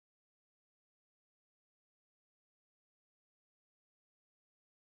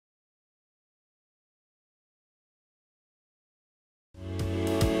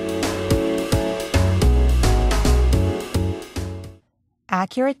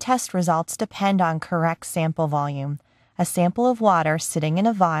Accurate test results depend on correct sample volume. A sample of water sitting in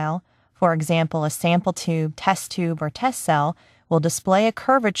a vial, for example a sample tube, test tube, or test cell, will display a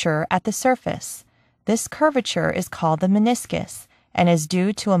curvature at the surface. This curvature is called the meniscus and is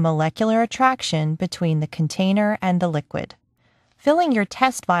due to a molecular attraction between the container and the liquid. Filling your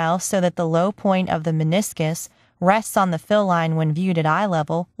test vial so that the low point of the meniscus rests on the fill line when viewed at eye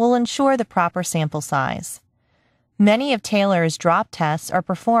level will ensure the proper sample size. Many of Taylor's drop tests are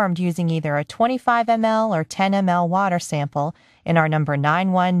performed using either a 25 ml or 10 ml water sample in our number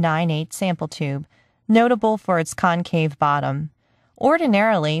 9198 sample tube, notable for its concave bottom.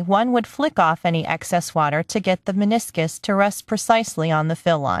 Ordinarily, one would flick off any excess water to get the meniscus to rest precisely on the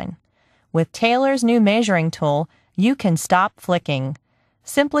fill line. With Taylor's new measuring tool, you can stop flicking.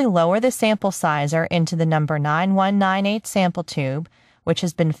 Simply lower the SampleSizer into the number 9198 sample tube, which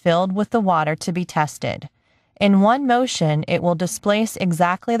has been filled with the water to be tested. In one motion, it will displace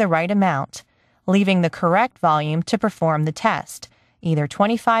exactly the right amount, leaving the correct volume to perform the test, either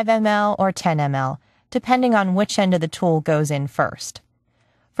 25 ml or 10 ml, depending on which end of the tool goes in first.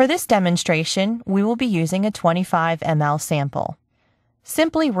 For this demonstration, we will be using a 25 ml sample.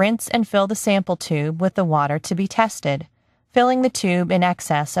 Simply rinse and fill the sample tube with the water to be tested, filling the tube in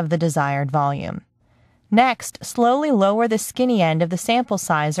excess of the desired volume. Next, slowly lower the skinny end of the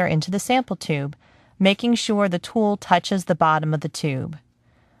SampleSizer into the sample tube, making sure the tool touches the bottom of the tube.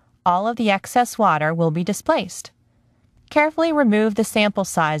 All of the excess water will be displaced. Carefully remove the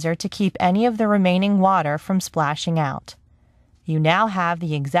SampleSizer to keep any of the remaining water from splashing out. You now have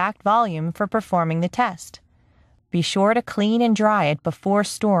the exact volume for performing the test. Be sure to clean and dry it before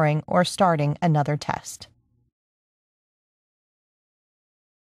storing or starting another test.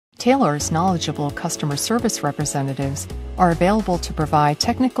 Taylor's knowledgeable customer service representatives are available to provide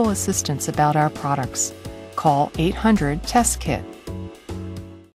technical assistance about our products. Call 800-TEST-KIT